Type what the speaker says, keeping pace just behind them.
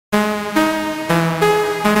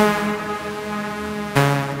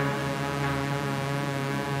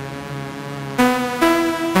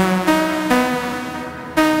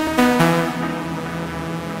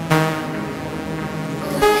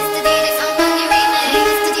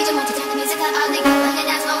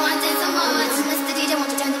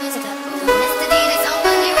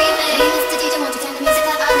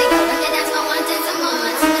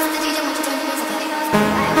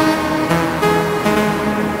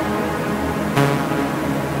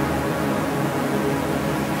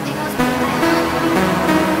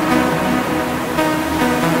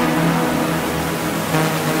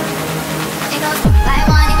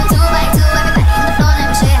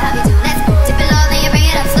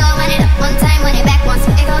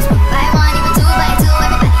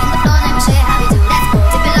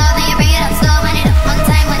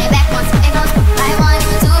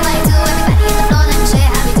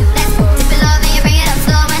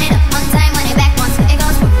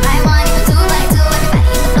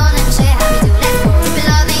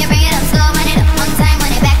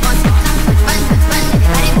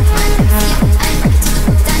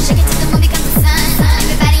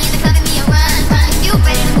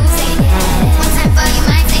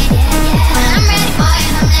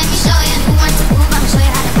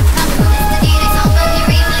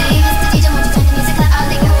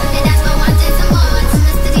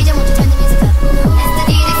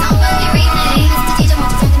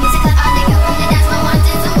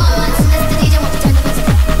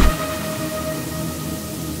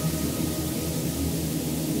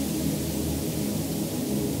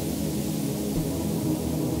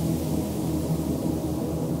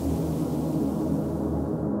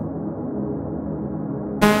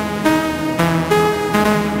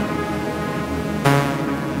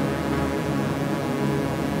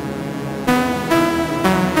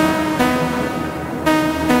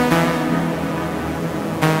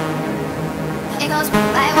goes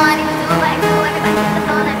by one, equal two, by two. Everybody hit the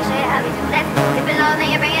floor, let me show you how we do that. Dip it low,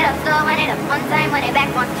 then you bring it up slow. Run it up one time, run it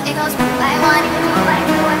back one. It goes by one, equal two, by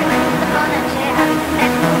two. Everybody hit the floor, let me show you how we do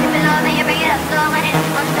that.